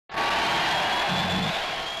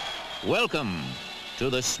Welcome to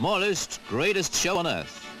the smallest, greatest show on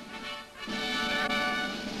earth.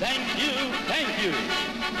 Thank you, thank you.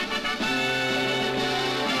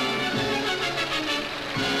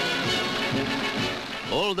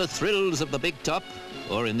 All the thrills of the big top,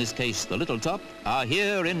 or in this case the little top, are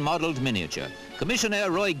here in modelled miniature. Commissionaire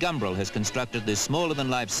Roy Gumbrell has constructed this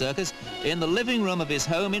smaller-than-life circus in the living room of his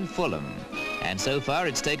home in Fulham. And so far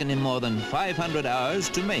it's taken him more than 500 hours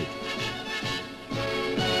to make.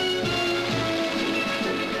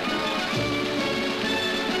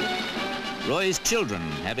 Roy's children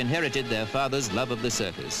have inherited their father's love of the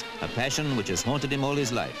circus, a passion which has haunted him all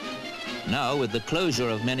his life. Now, with the closure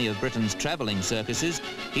of many of Britain's travelling circuses,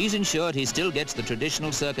 he's ensured he still gets the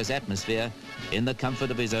traditional circus atmosphere in the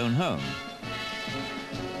comfort of his own home.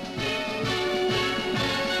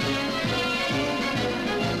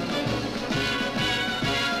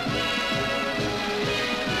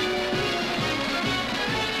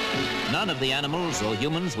 None of the animals or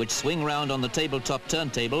humans which swing round on the tabletop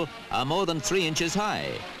turntable are more than 3 inches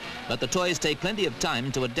high, but the toys take plenty of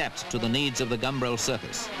time to adapt to the needs of the Gumbrell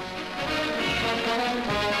circus.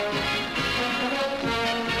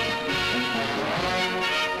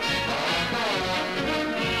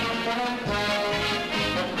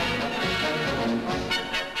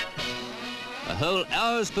 A whole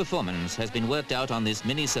hour's performance has been worked out on this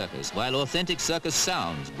mini circus, while authentic circus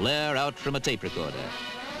sounds blare out from a tape recorder.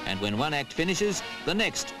 And when one act finishes, the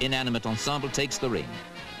next inanimate ensemble takes the ring,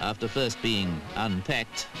 after first being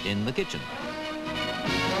unpacked in the kitchen.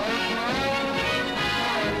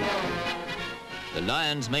 The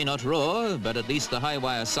lions may not roar, but at least the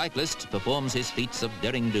high-wire cyclist performs his feats of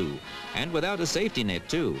derring-do, and without a safety net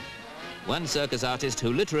too. One circus artist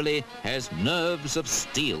who literally has nerves of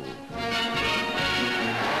steel.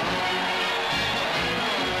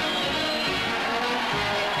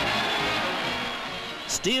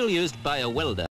 Steel used by a welder.